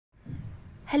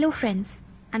Hello friends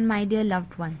and my dear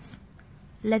loved ones.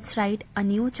 Let's write a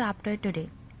new chapter today.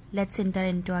 Let's enter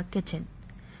into our kitchen.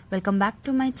 Welcome back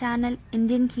to my channel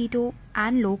Indian Keto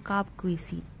and Low Carb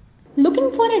Cuisine.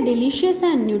 Looking for a delicious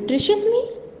and nutritious meal?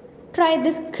 Try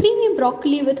this creamy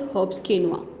broccoli with herbs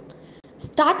quinoa.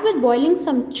 Start with boiling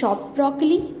some chopped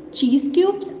broccoli, cheese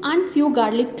cubes and few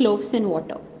garlic cloves in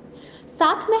water.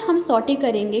 साथ में हम sauté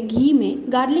करेंगे घी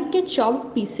में garlic के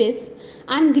chopped pieces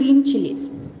and green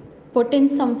chilies. Put in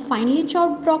some finely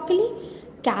chopped broccoli,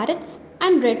 carrots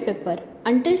and red pepper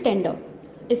until tender.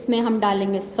 इसमें हम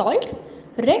डालेंगे salt,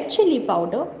 red chili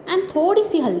powder and थोड़ी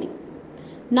सी हल्दी.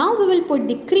 Now we will put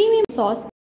the creamy sauce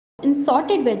in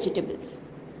sorted vegetables.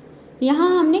 यहाँ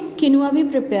हमने किनुआ भी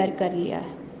prepare कर लिया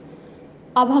है.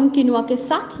 अब हम किनुआ के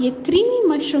साथ ये क्रीमी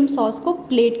मशरूम सॉस को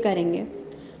प्लेट करेंगे.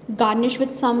 Garnish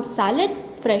with some salad,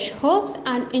 fresh herbs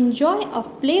and enjoy a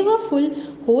flavorful,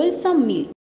 wholesome meal.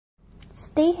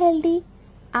 Stay healthy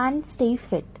and stay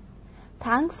fit.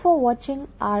 Thanks for watching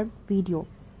our video.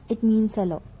 It means a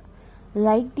lot.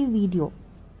 Like the video.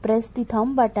 Press the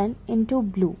thumb button into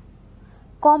blue.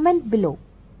 Comment below.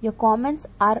 Your comments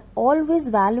are always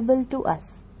valuable to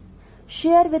us.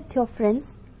 Share with your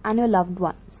friends and your loved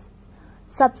ones.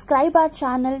 Subscribe our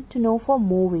channel to know for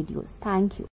more videos. Thank you.